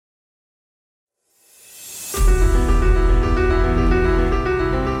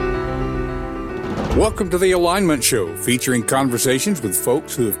Welcome to The Alignment Show, featuring conversations with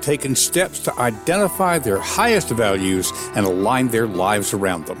folks who have taken steps to identify their highest values and align their lives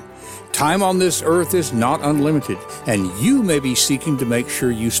around them. Time on this earth is not unlimited, and you may be seeking to make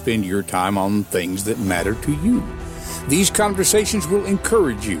sure you spend your time on things that matter to you. These conversations will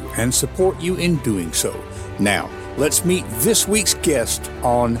encourage you and support you in doing so. Now, let's meet this week's guest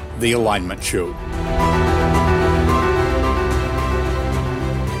on The Alignment Show.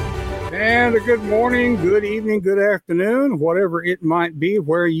 And a good morning, good evening, good afternoon, whatever it might be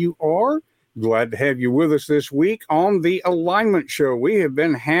where you are. Glad to have you with us this week on The Alignment Show. We have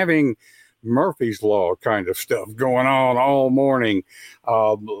been having Murphy's Law kind of stuff going on all morning.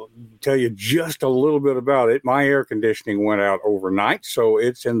 Tell you just a little bit about it. My air conditioning went out overnight, so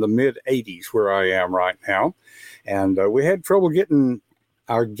it's in the mid-80s where I am right now. And we had trouble getting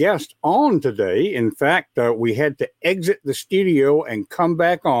our guest on today. In fact, we had to exit the studio and come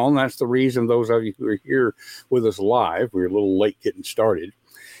back on. That's the reason those of you who are here with us live, we were a little late getting started.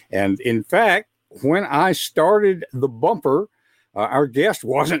 And in fact, when I started the bumper, our guest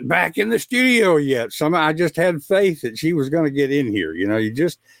wasn't back in the studio yet. Somehow I just had faith that she was going to get in here. You know, you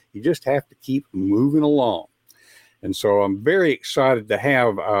just have to keep moving along. And so I'm very excited to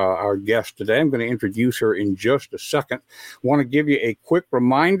have our guest today. I'm going to introduce her in just a second. Want to give you a quick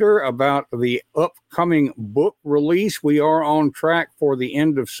reminder about the upcoming book release. We are on track for the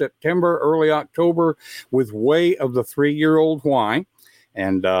end of September, early October with Way of the 3-Year-Old Why.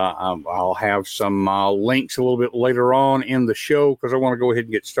 And I'll have some links a little bit later on in the show because I want to go ahead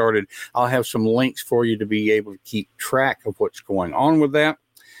and get started. I'll have some links for you to be able to keep track of what's going on with that.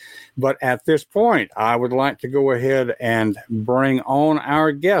 But at this point, I would like to go ahead and bring on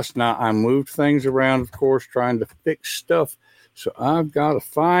our guest. Now, I moved things around, of course, trying to fix stuff. So I've got to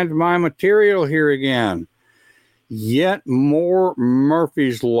find my material here again. Yet more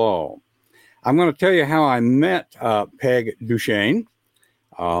Murphy's Law. I'm going to tell you how I met Peg Duchesne.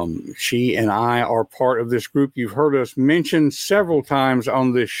 She and I are part of this group you've heard us mention several times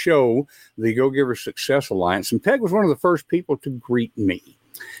on this show, the Go-Giver Success Alliance. And Peg was one of the first people to greet me.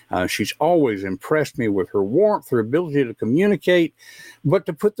 She's always impressed me with her warmth, her ability to communicate, but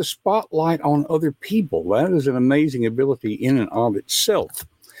to put the spotlight on other people. That is an amazing ability in and of itself.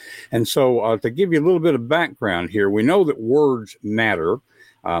 And so to give you a little bit of background here, we know that words matter.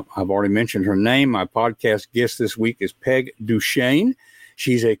 I've already mentioned her name. My podcast guest this week is Peg Duchesne.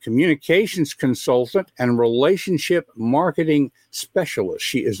 She's a communications consultant and relationship marketing specialist.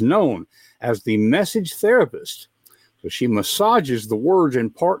 She is known as the message therapist. So she massages the words in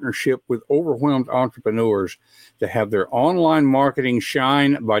partnership with overwhelmed entrepreneurs to have their online marketing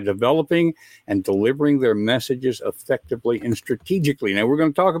shine by developing and delivering their messages effectively and strategically. Now, we're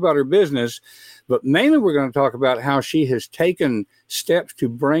going to talk about her business, but mainly we're going to talk about how she has taken steps to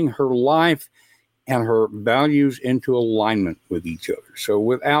bring her life and her values into alignment with each other. So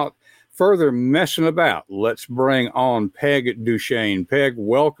without further messing about, let's bring on Peg Duchesne. Peg,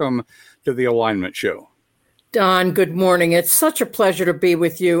 welcome to the Alignment Show. Don, good morning. It's such a pleasure to be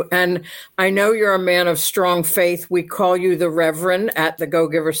with you. And I know you're a man of strong faith. We call you the Reverend at the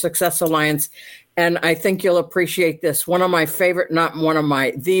Go-Giver Success Alliance. And I think you'll appreciate this.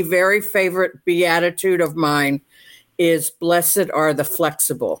 The very favorite beatitude of mine is blessed are the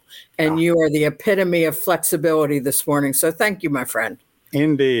flexible. And you are the epitome of flexibility this morning. So thank you, my friend.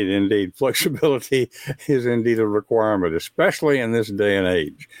 Indeed. Flexibility is indeed a requirement, especially in this day and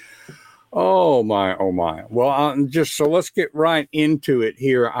age. Oh my. Well, so let's get right into it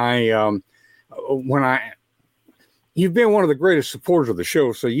here. You've been one of the greatest supporters of the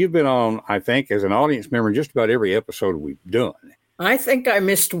show. So you've been on, I think, as an audience member in just about every episode we've done. I think I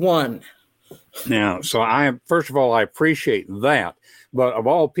missed one. Now, so first of all, I appreciate that. But of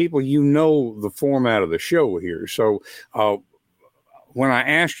all people, you know the format of the show here. So when I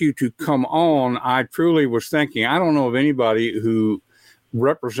asked you to come on, I truly was thinking, I don't know of anybody who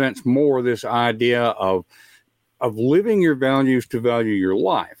represents more this idea of living your values to value your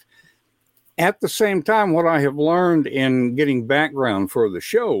life. At the same time, what I have learned in getting background for the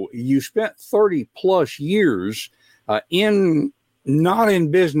show, you spent 30 plus years not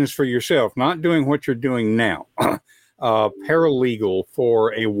in business for yourself, not doing what you're doing now, paralegal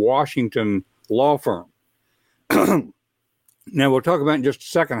for a Washington law firm. Now, we'll talk about in just a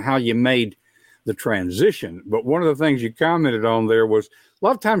second how you made the transition. But one of the things you commented on there was a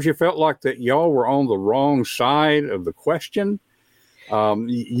lot of times you felt like that y'all were on the wrong side of the question.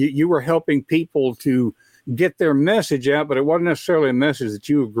 You were helping people to get their message out, but it wasn't necessarily a message that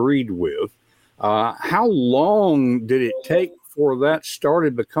you agreed with. How long did it take for that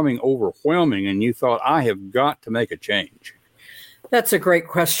started becoming overwhelming and you thought, I have got to make a change? That's a great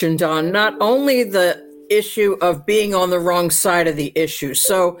question, Don. Not only the issue of being on the wrong side of the issue.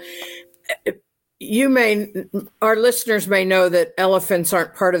 So our listeners may know that elephants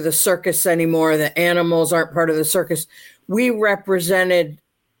aren't part of the circus anymore. The animals aren't part of the circus. We represented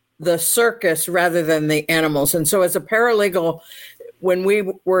the circus rather than the animals. And so as a paralegal, when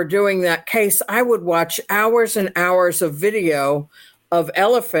we were doing that case, I would watch hours and hours of video of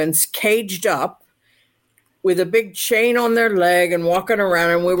elephants caged up with a big chain on their leg and walking around.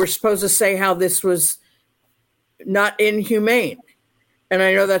 And we were supposed to say how this was not inhumane. And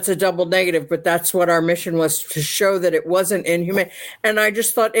I know that's a double negative, but that's what our mission was, to show that it wasn't inhumane. And I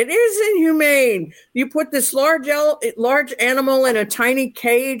just thought, it is inhumane. You put this large animal in a tiny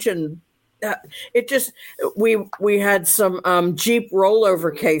cage, and we had some Jeep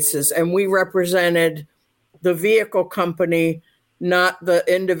rollover cases, and we represented the vehicle company, not the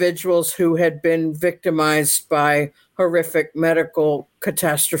individuals who had been victimized by horrific medical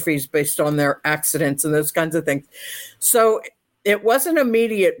catastrophes based on their accidents and those kinds of things. So it wasn't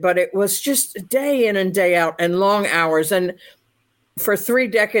immediate, but it was just day in and day out and long hours. And for 3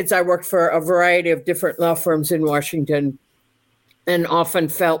 decades, I worked for a variety of different law firms in Washington and often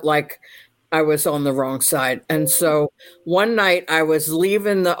felt like I was on the wrong side. And so one night I was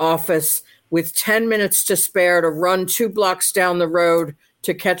leaving the office with 10 minutes to spare to run 2 blocks down the road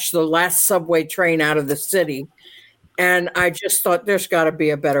to catch the last subway train out of the city. And I just thought, there's got to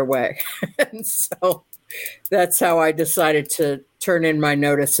be a better way. And so that's how I decided to turn in my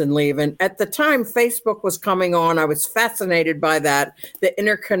notice and leave. And at the time, Facebook was coming on. I was fascinated by that, the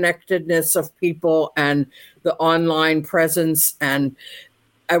interconnectedness of people and the online presence. And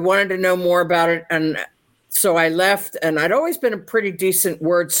I wanted to know more about it. And so I left, and I'd always been a pretty decent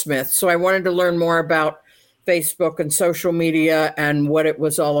wordsmith. So I wanted to learn more about Facebook and social media and what it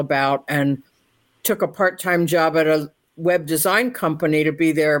was all about, and took a part-time job at a web design company to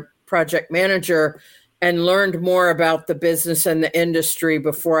be their project manager, and learned more about the business and the industry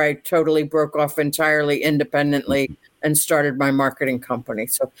before I totally broke off entirely independently and started my marketing company.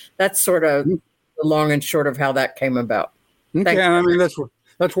 So that's sort of the long and short of how that came about. Okay, I mean,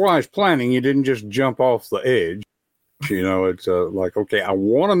 that's wise planning. You didn't just jump off the edge. You know, it's like, okay, I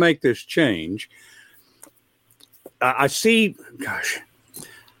want to make this change. I see, gosh,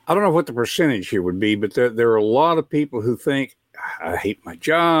 I don't know what the percentage here would be, but there are a lot of people who think, I hate my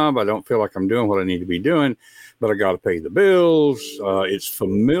job. I don't feel like I'm doing what I need to be doing, but I got to pay the bills. It's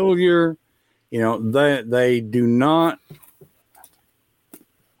familiar. You know, they do not,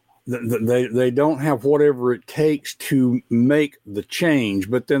 they don't have whatever it takes to make the change.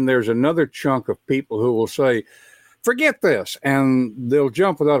 But then there's another chunk of people who will say, forget this, and they'll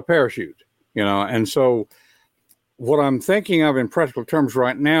jump without a parachute, you know. And so what I'm thinking of in practical terms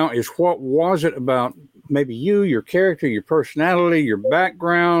right now is, what was it about maybe you, your character, your personality, your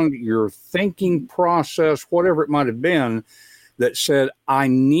background, your thinking process, whatever it might have been, that said, I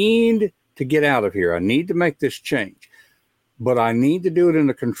need to get out of here. I need to make this change, but I need to do it in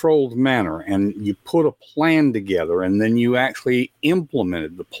a controlled manner. And you put a plan together, and then you actually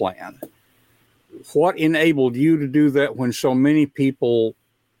implemented the plan. What enabled you to do that when so many people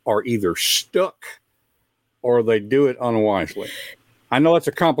are either stuck or they do it unwisely? I know it's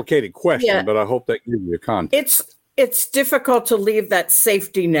a complicated question, but I hope that gives you a context. It's difficult to leave that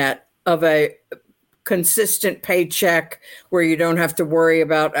safety net of a consistent paycheck where you don't have to worry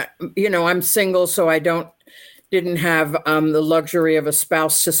about, I'm single, so I didn't have the luxury of a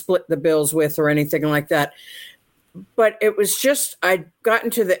spouse to split the bills with or anything like that. But it was just, I'd gotten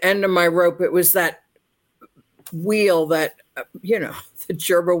to the end of my rope. It was that wheel that, the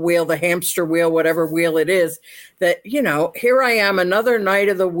gerbil wheel, the hamster wheel, whatever wheel it is, that, here I am another night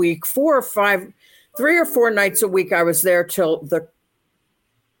of the week, 3 or 4 nights a week. I was there till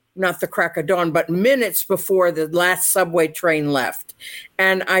not the crack of dawn, but minutes before the last subway train left.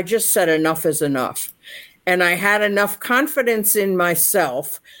 And I just said, enough is enough. And I had enough confidence in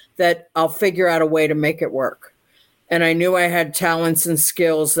myself that I'll figure out a way to make it work. And I knew I had talents and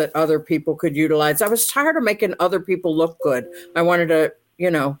skills that other people could utilize. I was tired of making other people look good. I wanted to,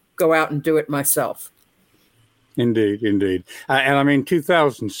 go out and do it myself. Indeed. And I mean,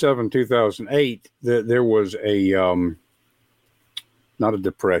 2007, 2008, there was not a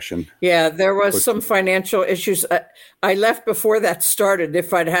depression. Yeah, there was some financial issues. I left before that started.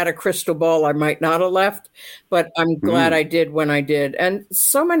 If I'd had a crystal ball, I might not have left, but I'm glad I did when I did. And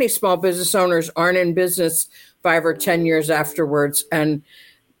so many small business owners aren't in business 5 or 10 years afterwards. And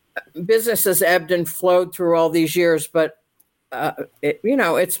business has ebbed and flowed through all these years, but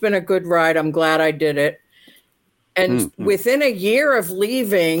it's been a good ride. I'm glad I did it. And within a year of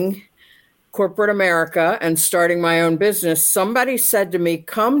leaving, corporate America and starting my own business, somebody said to me,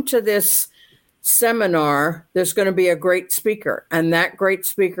 come to this seminar. There's going to be a great speaker. And that great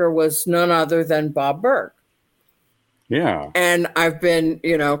speaker was none other than Bob Berg. Yeah. And I've been,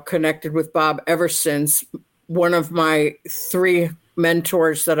 connected with Bob ever since. One of my 3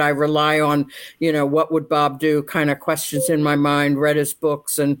 mentors that I rely on, what would Bob do kind of questions in my mind, read his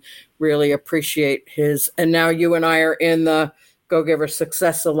books and really appreciate his. And now you and I are in the Go Giver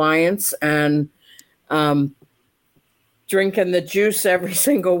Success Alliance and drinking the juice every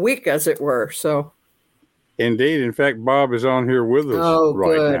single week, as it were. So, indeed. In fact, Bob is on here with us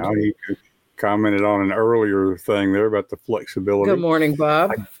good. now. He commented on an earlier thing there about the flexibility. Good morning,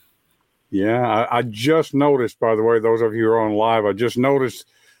 Bob. I just noticed, by the way, those of you who are on live, I just noticed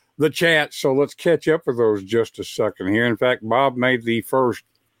the chat. So let's catch up with those just a second here. In fact, Bob made the first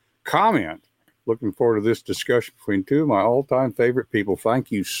comment. Looking forward to this discussion between 2 of my all-time favorite people.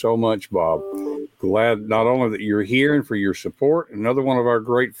 Thank you so much, Bob. Glad not only that you're here and for your support. Another one of our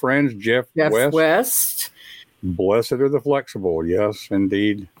great friends, Jeff West. Blessed are the flexible. Yes,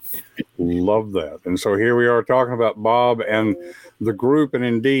 indeed. Love that. And so here we are talking about Bob and the group, and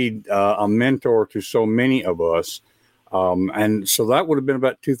indeed a mentor to so many of us. And so that would have been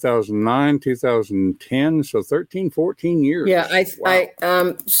about 2009, 2010, so 13, 14 years. Yeah, I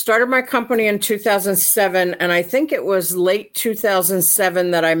started my company in 2007, and I think it was late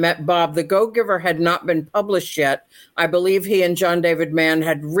 2007 that I met Bob. The Go Giver had not been published yet. I believe he and John David Mann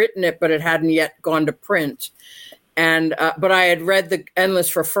had written it, but it hadn't yet gone to print. And but I had read the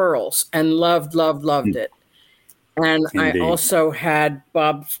Endless Referrals and loved it. And indeed. I also had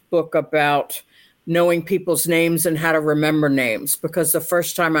Bob's book about knowing people's names and how to remember names, because the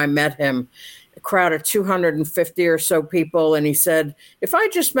first time I met him, a crowd of 250 or so people, and he said, if I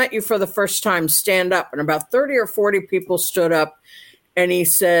just met you for the first time, stand up. And about 30 or 40 people stood up, and he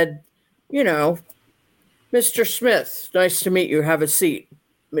said, Mr. Smith, nice to meet you, have a seat.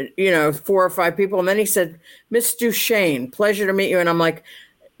 4 or 5 people. And then he said, Miss Duchesne, pleasure to meet you. And I'm like,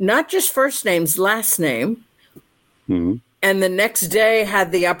 not just first names, last name. Mm-hmm. And the next day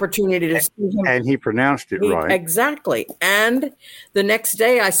had the opportunity to see him. And he pronounced it right. Exactly. And the next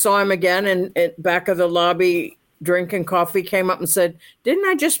day I saw him again and at back of the lobby drinking coffee, came up and said, didn't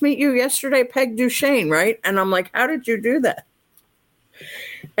I just meet you yesterday, Peg Duchesne, right? And I'm like, how did you do that?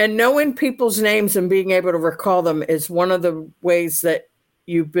 And knowing people's names and being able to recall them is one of the ways that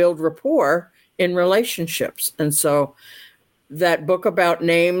you build rapport in relationships. And so that book about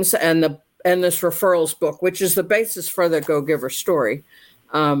names and this referrals book, which is the basis for the Go Giver story,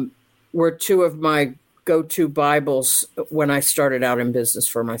 were 2 of my go-to Bibles when I started out in business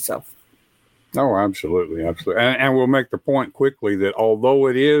for myself. Oh, absolutely. Absolutely. And we'll make the point quickly that although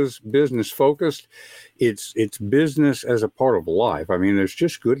it is business focused, it's business as a part of life. I mean, there's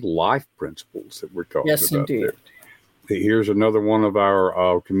just good life principles that we're talking about. Yes, indeed. There. Here's another one of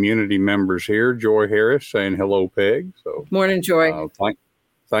our community members here, Joy Harris, saying hello, Peg. So, morning, Joy.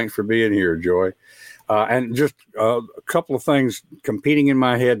 Thanks for being here, Joy. And just a couple of things competing in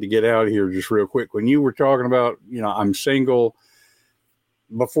my head to get out of here just real quick. When you were talking about, I'm single,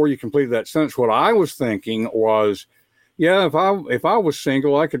 before you completed that sentence, what I was thinking was, yeah, if I was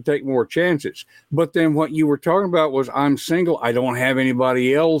single, I could take more chances. But then what you were talking about was, I'm single, I don't have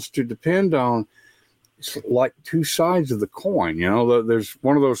anybody else to depend on. It's like 2 sides of the coin. There's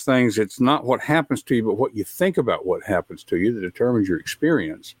one of those things. It's not what happens to you, but what you think about what happens to you that determines your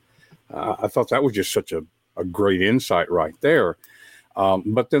experience. I thought that was just such a great insight right there.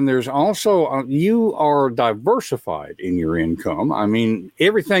 But then there's also, you are diversified in your income. I mean,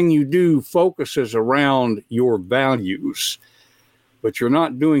 everything you do focuses around your values, but you're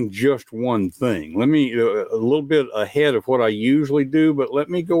not doing just one thing. Let me, a little bit ahead of what I usually do, but let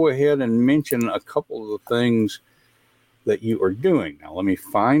me go ahead and mention a couple of the things that you are doing. Now, let me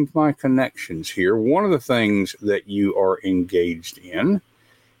find my connections here. One of the things that you are engaged in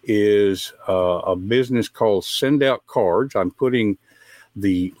is a business called Send Out Cards. I'm putting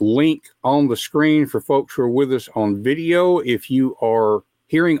the link on the screen for folks who are with us on video. If you are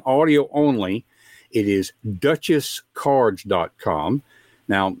hearing audio only, it is duchesscards.com.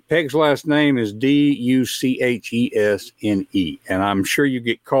 Now, Peg's last name is Duchesne, and I'm sure you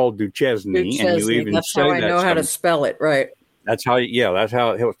get called Duchesne. And you even that's say how I know how to spell it, right? That's how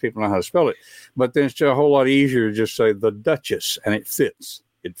it helps people know how to spell it. But then it's a whole lot easier to just say the Duchess, and it fits.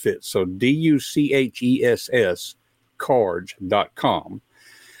 It fits. So Duchess cards.com.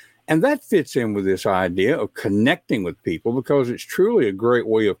 And that fits in with this idea of connecting with people, because it's truly a great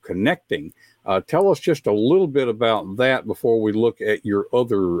way of connecting. Tell us just a little bit about that before we look at your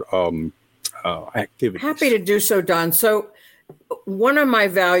other activities. Happy to do so, Don. So one of my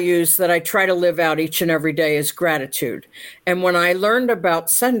values that I try to live out each and every day is gratitude. And when I learned about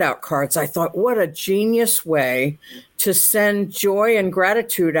send out cards, I thought, what a genius way to send joy and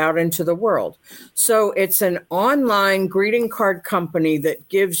gratitude out into the world. So it's an online greeting card company that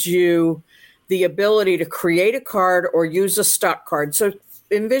gives you the ability to create a card or use a stock card. So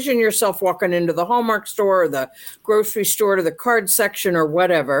envision yourself walking into the Hallmark store or the grocery store to the card section or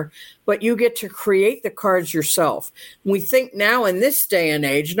whatever, but you get to create the cards yourself. We think now in this day and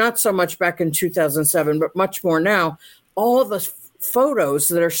age, not so much back in 2007, but much more now, all the photos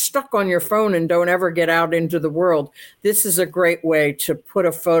that are stuck on your phone and don't ever get out into the world. This is a great way to put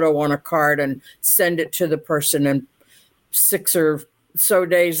a photo on a card and send it to the person, and 6 or so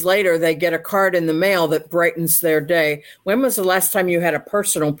days later, they get a card in the mail that brightens their day. When was the last time you had a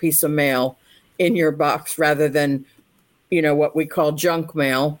personal piece of mail in your box rather than, what we call junk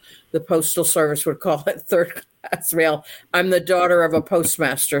mail? The Postal Service would call it third class mail. I'm the daughter of a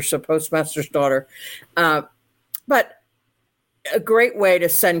postmaster, so postmaster's daughter. But a great way to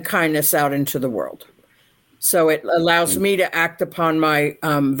send kindness out into the world. So it allows me to act upon my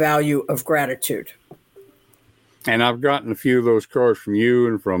value of gratitude. And I've gotten a few of those cards from you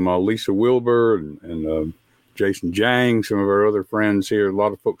and from Lisa Wilbur and Jason Jang, some of our other friends here. A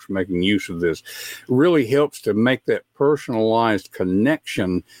lot of folks are making use of this. It really helps to make that personalized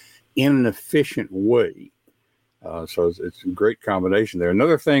connection in an efficient way. So it's a great combination there.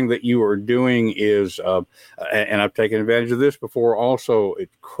 Another thing that you are doing is, and I've taken advantage of this before also,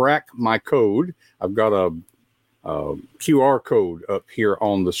 it's Crack My Code. I've got a QR code up here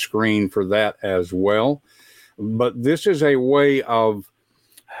on the screen for that as well. But this is a way of,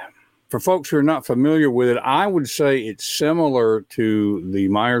 for folks who are not familiar with it, I would say it's similar to the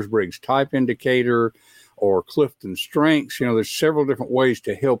Myers-Briggs Type Indicator or Clifton Strengths. There's several different ways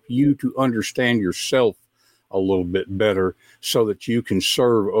to help you to understand yourself a little bit better so that you can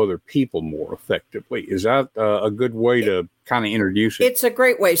serve other people more effectively. Is that a good way to kind of introduce it? It's a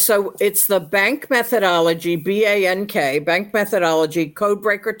great way. So it's the Bank Methodology, BANK, Bank Methodology.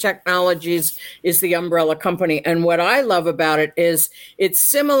 Codebreaker Technologies is the umbrella company. And what I love about it is it's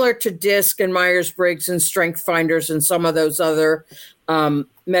similar to DISC and Myers-Briggs and Strength Finders and some of those other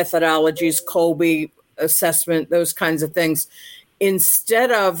methodologies, Colby assessment, those kinds of things.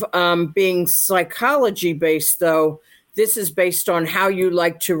 Instead of being psychology-based, though, this is based on how you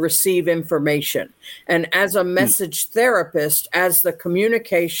like to receive information. And as a message therapist, as the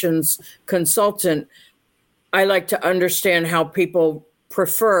communications consultant, I like to understand how people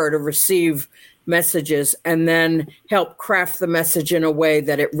prefer to receive messages and then help craft the message in a way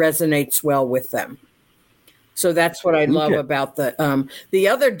that it resonates well with them. So that's what I love about the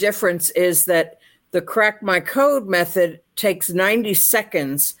other difference is that the Crack My Code method takes 90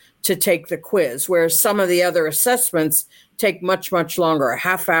 seconds to take the quiz, whereas some of the other assessments take much, much longer, a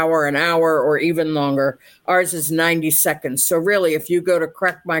half hour, an hour, or even longer. Ours is 90 seconds. So really, if you go to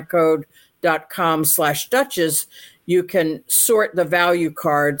crackmycode.com/Duchess, you can sort the value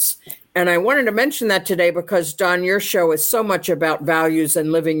cards. And I wanted to mention that today because, Don, your show is so much about values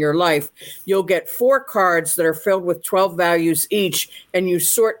and living your life. You'll get 4 cards that are filled with 12 values each, and you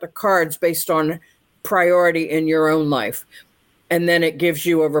sort the cards based on priority in your own life. And then it gives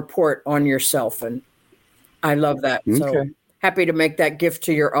you a report on yourself. And I love that. Okay. So happy to make that gift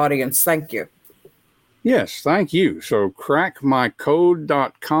to your audience. Thank you. Yes, thank you. So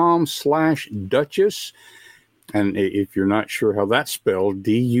crackmycode.com/Duchess. And if you're not sure how that's spelled,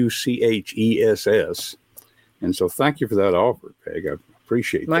 DUCHESS. And so thank you for that offer, Peg. I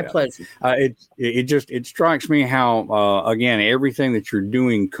appreciate My that. pleasure. It strikes me how, again, everything that you're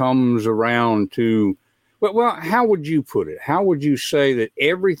doing comes around to, well, how would you put it? How would you say that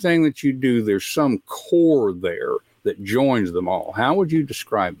everything that you do, there's some core there that joins them all? How would you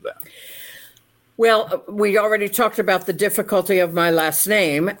describe that? Well, we already talked about the difficulty of my last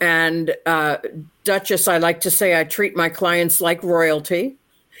name. And Duchess, I like to say I treat my clients like royalty.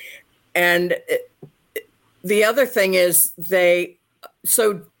 And the other thing is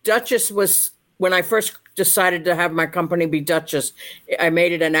so Duchess was, when I first decided to have my company be Duchess, I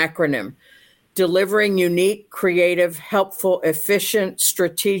made it an acronym: delivering unique, creative, helpful, efficient,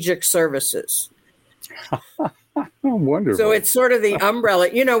 strategic services. Oh, wonderful. So it's sort of the umbrella.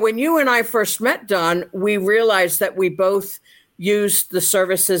 When you and I first met, Don, we realized that we both used the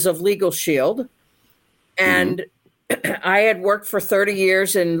services of Legal Shield. And I had worked for 30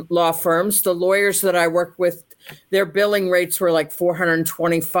 years in law firms. The lawyers that I worked with, their billing rates were like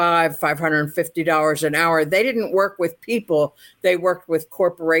 $425, $550 an hour. They didn't work with people. They worked with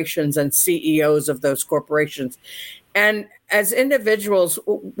corporations and CEOs of those corporations. And as individuals,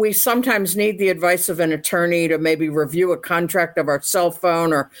 we sometimes need the advice of an attorney to maybe review a contract of our cell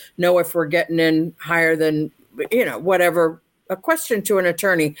phone or know if we're getting in higher than, whatever, a question to an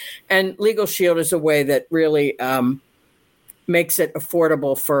attorney. And Legal Shield is a way that really makes it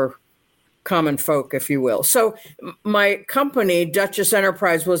affordable for common folk, if you will. So my company, Duchess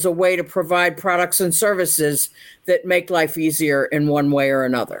Enterprise, was a way to provide products and services that make life easier in one way or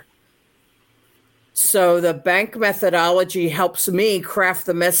another. So the bank methodology helps me craft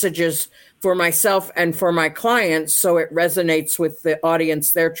the messages for myself and for my clients so it resonates with the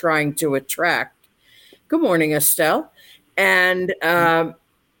audience they're trying to attract. Good morning, Estelle. And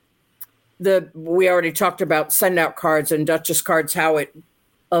we already talked about send out cards and Duchess cards, how it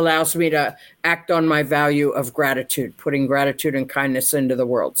allows me to act on my value of gratitude, putting gratitude and kindness into the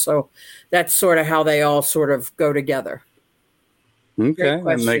world. So that's sort of how they all sort of go together. Okay,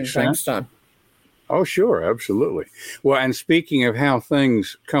 that makes sense. Thanks, Don. Oh, sure, absolutely. Well, and speaking of how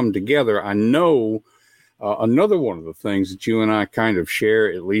things come together, I know another one of the things that you and I kind of share,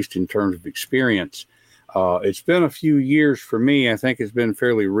 at least in terms of experience, it's been a few years for me. I think it's been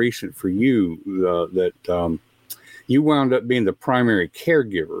fairly recent for you that you wound up being the primary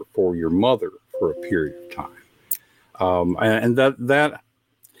caregiver for your mother for a period of time. And that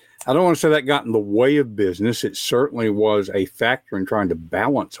I don't want to say that got in the way of business. It certainly was a factor in trying to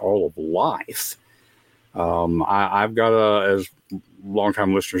balance all of life. I've got as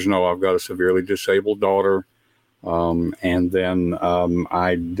longtime listeners know, I've got a severely disabled daughter. And then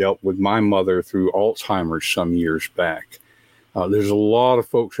I dealt with my mother through Alzheimer's some years back. There's a lot of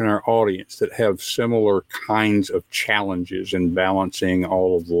folks in our audience that have similar kinds of challenges in balancing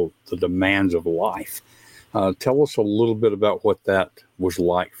all of the demands of life. Tell us a little bit about what that was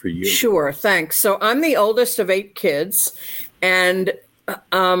like for you. Sure, thanks. So I'm the oldest of 8 kids, and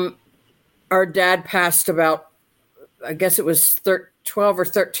our dad passed about, I guess it was 12 or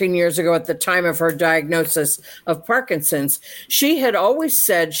 13 years ago at the time of her diagnosis of Parkinson's. She had always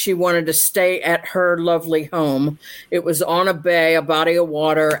said she wanted to stay at her lovely home. It was on a bay, a body of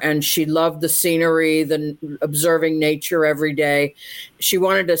water, and she loved the scenery, observing nature every day. She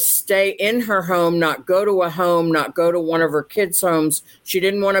wanted to stay in her home, not go to a home, not go to one of her kids' homes. She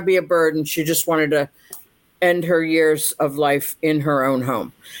didn't want to be a burden. She just wanted to end her years of life in her own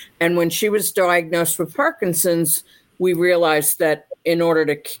home. And when she was diagnosed with Parkinson's, we realized that in order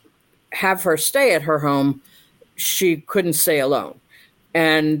to have her stay at her home, she couldn't stay alone.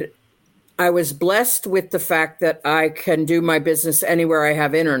 And I was blessed with the fact that I can do my business anywhere I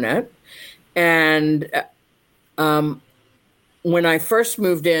have internet. And when I first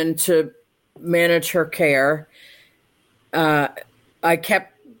moved in to manage her care, I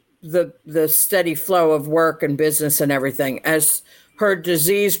kept the steady flow of work and business and everything. As her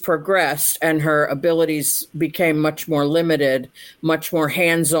disease progressed and her abilities became much more limited, much more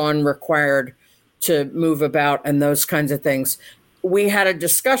hands-on required to move about and those kinds of things, we had a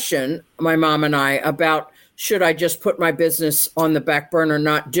discussion, my mom and I, about should I just put my business on the back burner,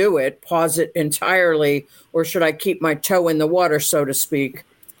 not do it, pause it entirely, or should I keep my toe in the water, so to speak,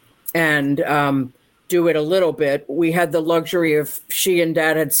 and do it a little bit. We had the luxury of she and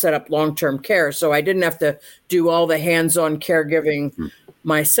Dad had set up long-term care, so I didn't have to do all the hands-on caregiving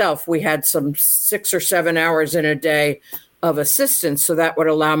myself. We had some 6 or 7 hours in a day of assistance, so that would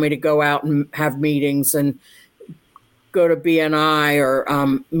allow me to go out and have meetings and go to BNI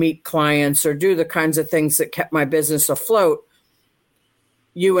or meet clients or do the kinds of things that kept my business afloat.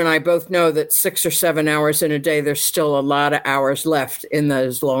 You and I both know that 6 or 7 hours in a day, there's still a lot of hours left in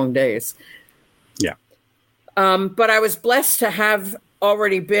those long days. Yeah. But I was blessed to have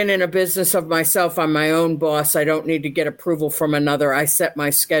already been in a business of myself. I'm my own boss. I don't need to get approval from another. I set my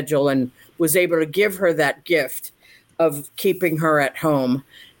schedule and was able to give her that gift of keeping her at home.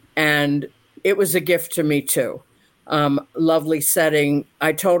 And it was a gift to me too. Lovely setting.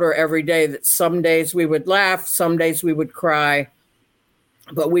 I told her every day that some days we would laugh, some days we would cry,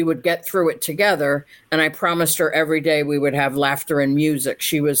 but we would get through it together. And I promised her every day we would have laughter and music.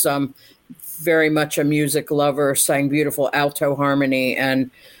 She was very much a music lover, sang beautiful alto harmony. And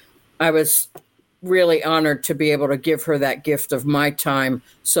I was really honored to be able to give her that gift of my time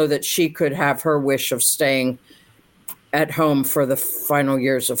so that she could have her wish of staying at home for the final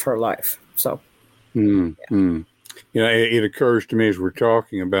years of her life. So, it occurs to me as we're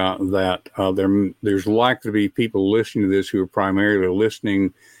talking about that there's likely to be people listening to this who are primarily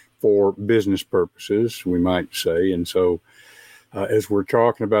listening for business purposes, we might say. And so as we're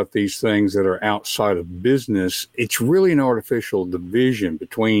talking about these things that are outside of business, it's really an artificial division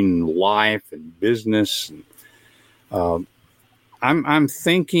between life and business. I'm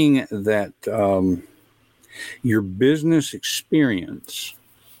thinking that your business experience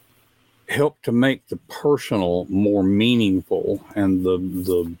helped to make the personal more meaningful, and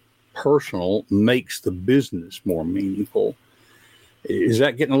the personal makes the business more meaningful. Is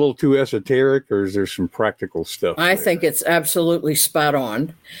that getting a little too esoteric, or is there some practical stuff I there? think it's absolutely spot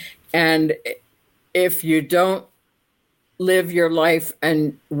on. And if you don't live your life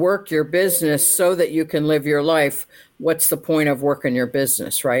and work your business so that you can live your life, what's the point of working your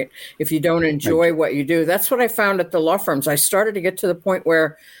business, right? If you don't enjoy what you do, that's what I found at the law firms. I started to get to the point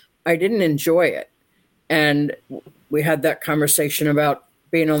where I didn't enjoy it. And we had that conversation about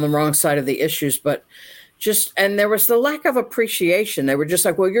being on the wrong side of the issues, but and there was the lack of appreciation. They were just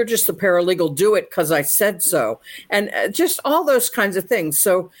like, well, you're just a paralegal, do it because I said so. And just all those kinds of things.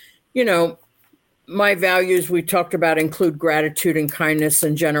 So, my values we talked about include gratitude and kindness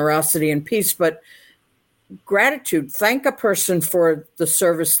and generosity and peace, but gratitude, thank a person for the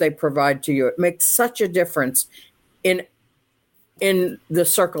service they provide to you. It makes such a difference in the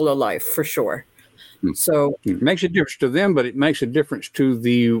circle of life, for sure. So it makes a difference to them, but it makes a difference to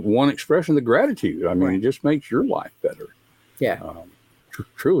the one expression, the gratitude. I mean, right. It just makes your life better. Yeah.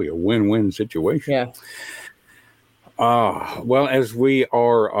 Truly a win-win situation. Yeah. Well, as we're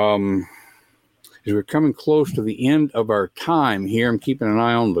coming close to the end of our time here, I'm keeping an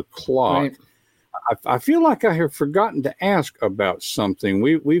eye on the clock. Right. I feel like I have forgotten to ask about something.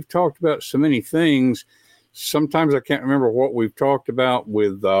 We've talked about so many things. Sometimes I can't remember what we've talked about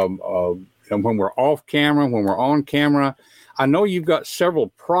with when we're off camera, when we're on camera. I know you've got several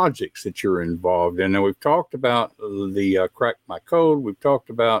projects that you're involved in. And we've talked about the Crack My Code. We've talked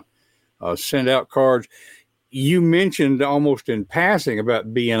about Send Out Cards. You mentioned almost in passing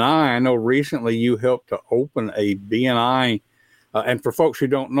about BNI. I know recently you helped to open a BNI. And for folks who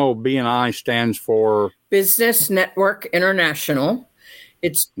don't know, BNI stands for Business Network International.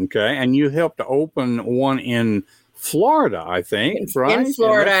 It's okay. And you helped to open one in Florida, I think, right? In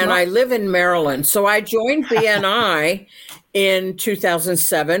Florida, and I live in Maryland. So I joined BNI in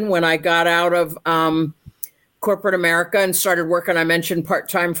 2007 when I got out of corporate America and started working, I mentioned,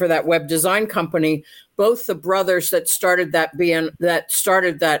 part-time for that web design company. Both the brothers that started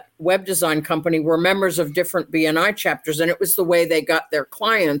that web design company were members of different BNI chapters, and it was the way they got their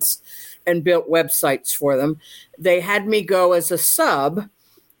clients and built websites for them. They had me go as a sub,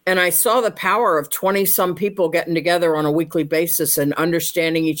 and I saw the power of 20-some people getting together on a weekly basis and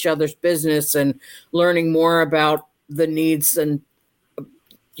understanding each other's business and learning more about the needs and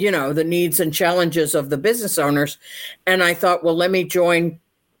challenges of the business owners. And I thought, well, let me join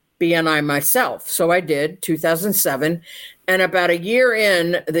BNI myself. So I did, 2007. And about a year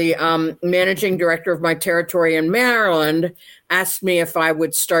in, the managing director of my territory in Maryland asked me if I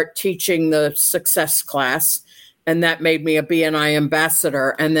would start teaching the success class. And that made me a BNI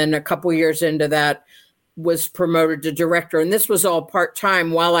ambassador. And then a couple years into that, was promoted to director. And this was all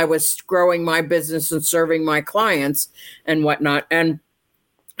part-time while I was growing my business and serving my clients and whatnot. And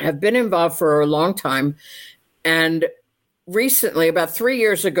have been involved for a long time. And recently, about 3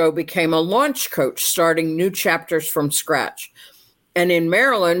 years ago, became a launch coach, starting new chapters from scratch. And in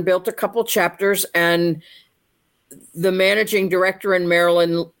Maryland, built a couple chapters, and the managing director in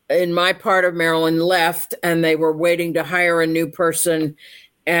Maryland, in my part of Maryland, left, and they were waiting to hire a new person.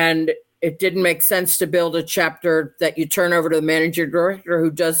 And it didn't make sense to build a chapter that you turn over to the managing director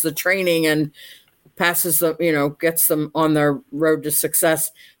who does the training and passes them, gets them on their road to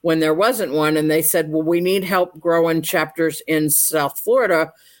success when there wasn't one. And they said, well, we need help growing chapters in South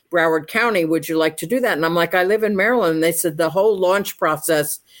Florida, Broward County. Would you like to do that? And I'm like, I live in Maryland. And they said the whole launch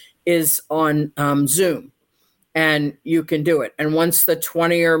process is on Zoom and you can do it. And once the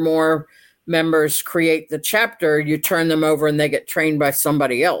 20 or more members create the chapter, you turn them over and they get trained by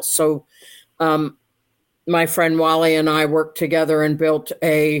somebody else. So my friend Wally and I worked together and built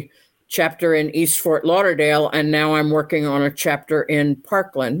a chapter in East Fort Lauderdale, and now I'm working on a chapter in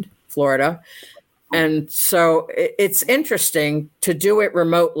Parkland, Florida. And so it's interesting to do it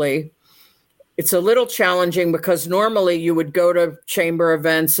remotely. It's a little challenging because normally you would go to chamber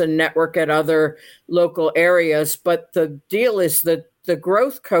events and network at other local areas, but the deal is that the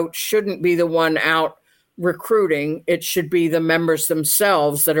growth coach shouldn't be the one out recruiting. It should be the members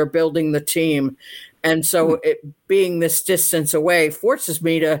themselves that are building the team. And so it being this distance away forces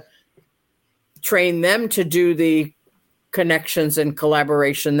me to train them to do the connections and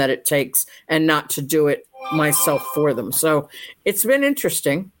collaboration that it takes and not to do it myself for them. So it's been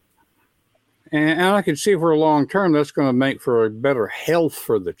interesting. And I can see for a long term that's going to make for a better health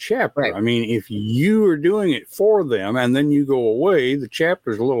for the chapter. Right. I mean, if you are doing it for them and then you go away, the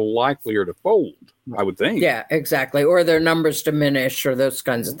chapter is a little likelier to fold, I would think. Yeah, exactly. Or their numbers diminish or those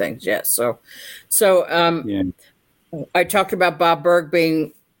kinds of things. Yes. So Yeah. I talked about Bob Berg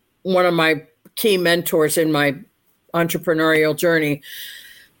being one of my key mentors in my entrepreneurial journey.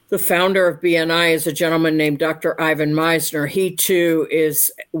 The founder of BNI is a gentleman named Dr. Ivan Meisner. He, too, is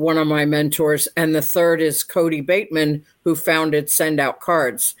one of my mentors. And the third is Cody Bateman, who founded Send Out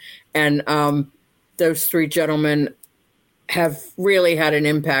Cards. And those three gentlemen have really had an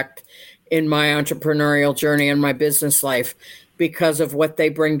impact in my entrepreneurial journey and my business life because of what they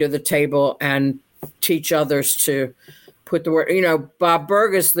bring to the table and teach others to put the word. Bob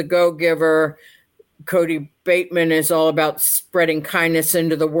Berg is the go-giver. Cody Bateman is all about spreading kindness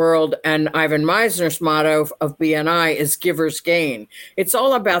into the world. And Ivan Meisner's motto of BNI is givers gain. It's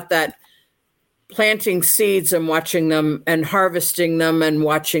all about that planting seeds and watching them and harvesting them and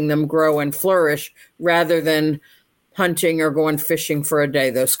watching them grow and flourish rather than hunting or going fishing for a day,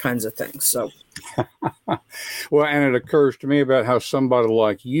 those kinds of things. So, well, and it occurs to me about how somebody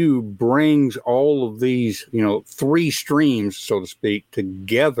like you brings all of these, three streams, so to speak,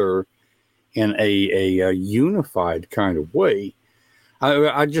 together in a unified kind of way.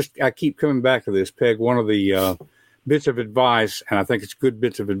 I keep coming back to this, Peg. One of the bits of advice, and I think it's good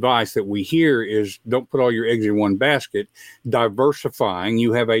bits of advice that we hear, is don't put all your eggs in one basket. Diversifying.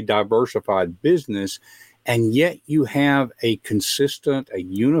 You have a diversified business, and yet you have a consistent, a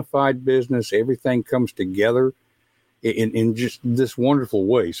unified business. Everything comes together in just this wonderful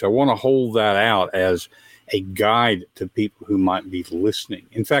way. So I want to hold that out as a guide to people who might be listening.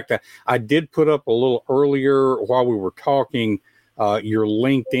 In fact, I did put up a little earlier while we were talking your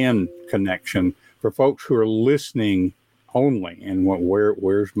LinkedIn connection for folks who are listening only. And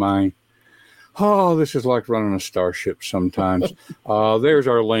where's my... Oh, this is like running a starship sometimes. There's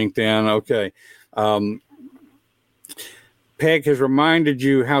our LinkedIn. Okay. Peg has reminded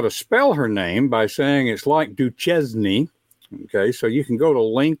you how to spell her name by saying it's like Duchesne. Okay, so you can go to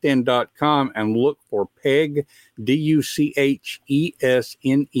linkedin.com and look for Peg, Duchesne.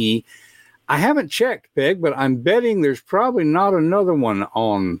 I haven't checked, Peg, but I'm betting there's probably not another one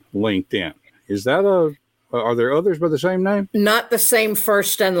on LinkedIn. Are there others by the same name? not the same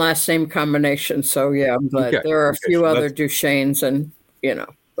first and last name combination. So, yeah, but Okay. there are a few So other Duchesnes and,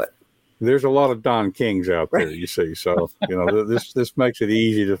 but. There's a lot of Don Kings out there, you see. So, this makes it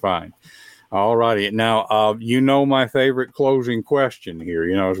easy to find. All righty. Now, my favorite closing question here,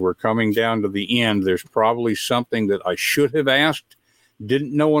 as we're coming down to the end, there's probably something that I should have asked,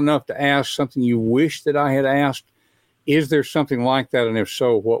 didn't know enough to ask, something you wish that I had asked. Is there something like that? And if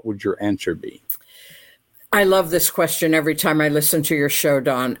so, what would your answer be? I love this question every time I listen to your show,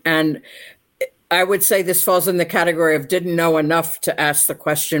 Don. And I would say this falls in the category of didn't know enough to ask the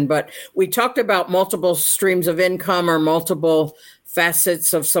question, but we talked about multiple streams of income or multiple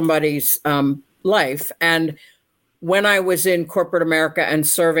facets of somebody's life. And when I was in corporate America and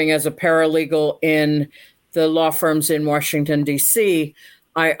serving as a paralegal in the law firms in Washington, D.C.,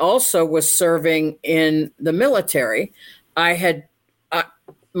 I also was serving in the military.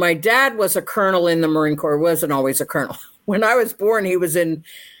 My dad was a colonel in the Marine Corps, wasn't always a colonel. When I was born, he was in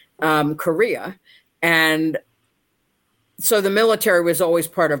Korea. And so the military was always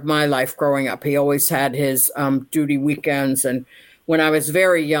part of my life growing up. He always had his duty weekends. And when I was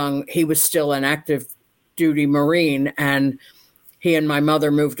very young, he was still an active duty Marine. And he and my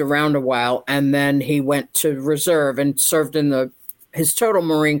mother moved around a while. And then he went to reserve and served in his total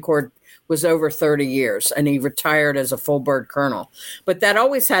Marine Corps was over 30 years, and he retired as a full bird colonel. But that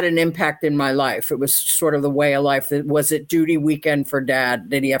always had an impact in my life. It was sort of the way of life. Was it duty weekend for Dad?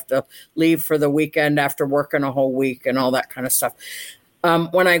 Did he have to leave for the weekend after working a whole week and all that kind of stuff?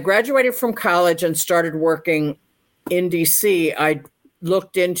 When I graduated from college and started working in D.C., I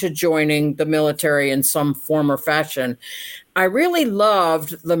looked into joining the military in some form or fashion. I really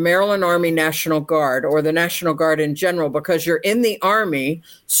loved the Maryland Army National Guard, or the National Guard in general, because you're in the Army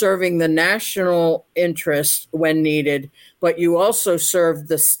serving the national interest when needed, but you also served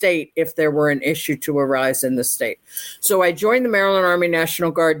the state if there were an issue to arise in the state. So I joined the Maryland Army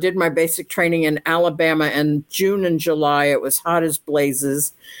National Guard, did my basic training in Alabama in June and July. It was hot as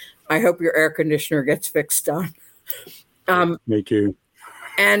blazes. I hope your air conditioner gets fixed on. Me too.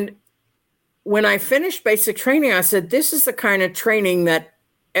 And when I finished basic training, I said, this is the kind of training that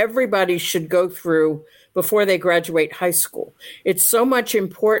everybody should go through before they graduate high school. It's so much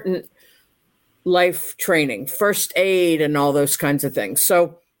important life training, first aid and all those kinds of things.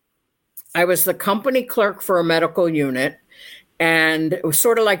 So I was the company clerk for a medical unit. and it was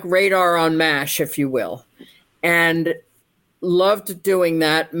sort of like radar on MASH, if you will. And loved doing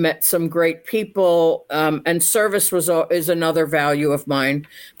that, met some great people, and service is another value of mine,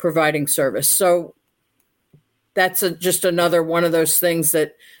 providing service. So that's just another one of those things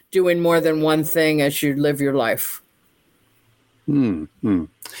that doing more than one thing as you live your life. Mm-hmm.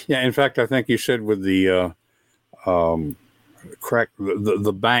 Yeah, in fact, I think you said with the crack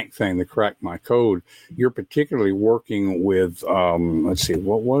the bank thing, the crack my code, you're particularly working with let's see,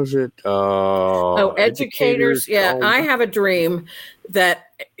 what was it? Educators. Yeah, I have a dream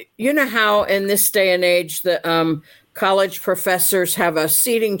that, you know how in this day and age the college professors have a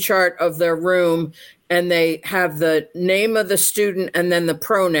seating chart of their room and they have the name of the student and then the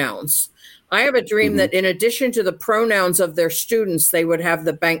pronouns. I have a dream that in addition to the pronouns of their students, they would have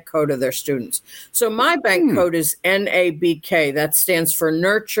the bank code of their students. So my bank code is NABK. That stands for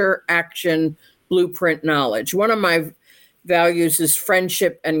Nurture, Action, Blueprint, Knowledge. One of my values is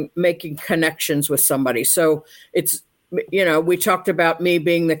friendship and making connections with somebody. So it's, we talked about me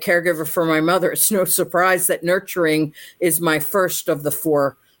being the caregiver for my mother. It's no surprise that nurturing is my first of the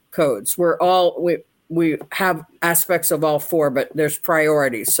 4 codes. We have aspects of all 4, but there's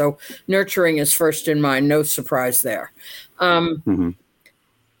priorities. So nurturing is first in mind. No surprise there. But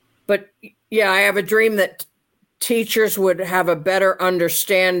yeah, I have a dream that teachers would have a better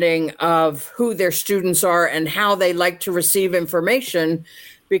understanding of who their students are and how they like to receive information,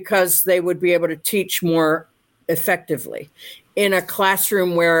 because they would be able to teach more effectively. In a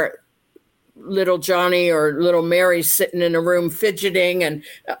classroom where little Johnny or little Mary's sitting in a room fidgeting and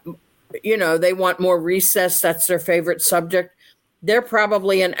they want more recess. That's their favorite subject. They're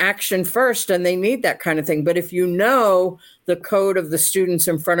probably in action first and they need that kind of thing. But if you know the code of the students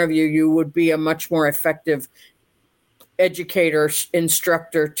in front of you, you would be a much more effective educator,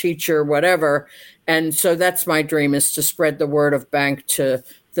 instructor, teacher, whatever. And so that's my dream, is to spread the word of bank to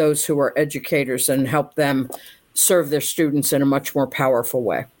those who are educators and help them serve their students in a much more powerful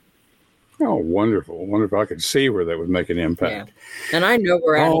way. Oh, wonderful. Wonderful. I could see where that would make an impact. Yeah. And I know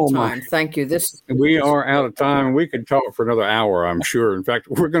we're out of time. Thank you. We are out of time. We could talk for another hour, I'm sure. In fact,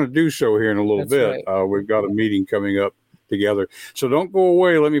 we're going to do so here in a little bit. Right. We've got a meeting coming up together. So don't go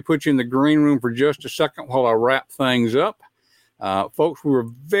away. Let me put you in the green room for just a second while I wrap things up. Folks, we were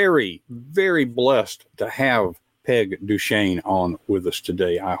very, very blessed to have Peg Duchesne on with us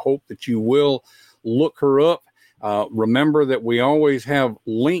today. I hope that you will look her up. Remember that we always have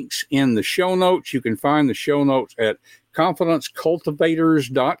links in the show notes. You can find the show notes at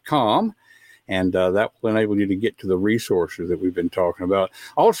confidencecultivators.com, and that will enable you to get to the resources that we've been talking about.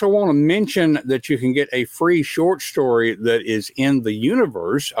 Also want to mention that you can get a free short story that is in the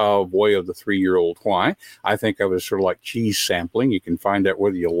universe of Way of the 3-Year-Old Why. I think of it as sort of like cheese sampling. You can find out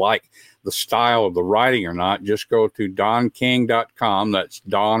whether you like the style of the writing or not. Just go to donking.com. That's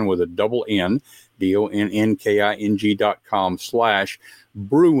Don with a double N.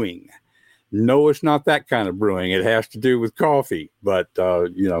 DONNKING.com/brewing. No, it's not that kind of brewing. It has to do with coffee, but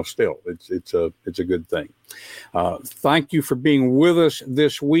still, it's a good thing. Thank you for being with us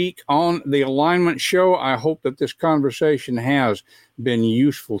this week on the Alignment Show. I hope that this conversation has been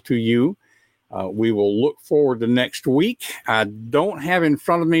useful to you. We will look forward to next week. I don't have in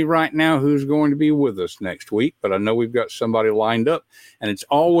front of me right now who's going to be with us next week, but I know we've got somebody lined up, and it's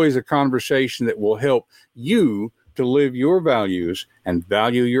always a conversation that will help you to live your values and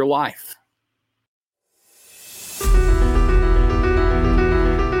value your life.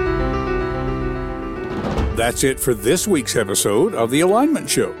 That's it for this week's episode of The Alignment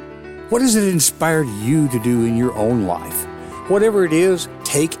Show. What has it inspired you to do in your own life? Whatever it is,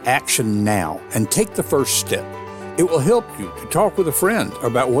 take action now and take the first step. It will help you to talk with a friend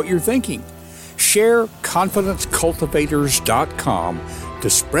about what you're thinking. Share confidencecultivators.com to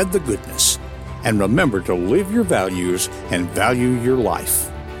spread the goodness. And remember to live your values and value your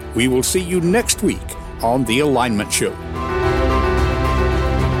life. We will see you next week on The Alignment Show.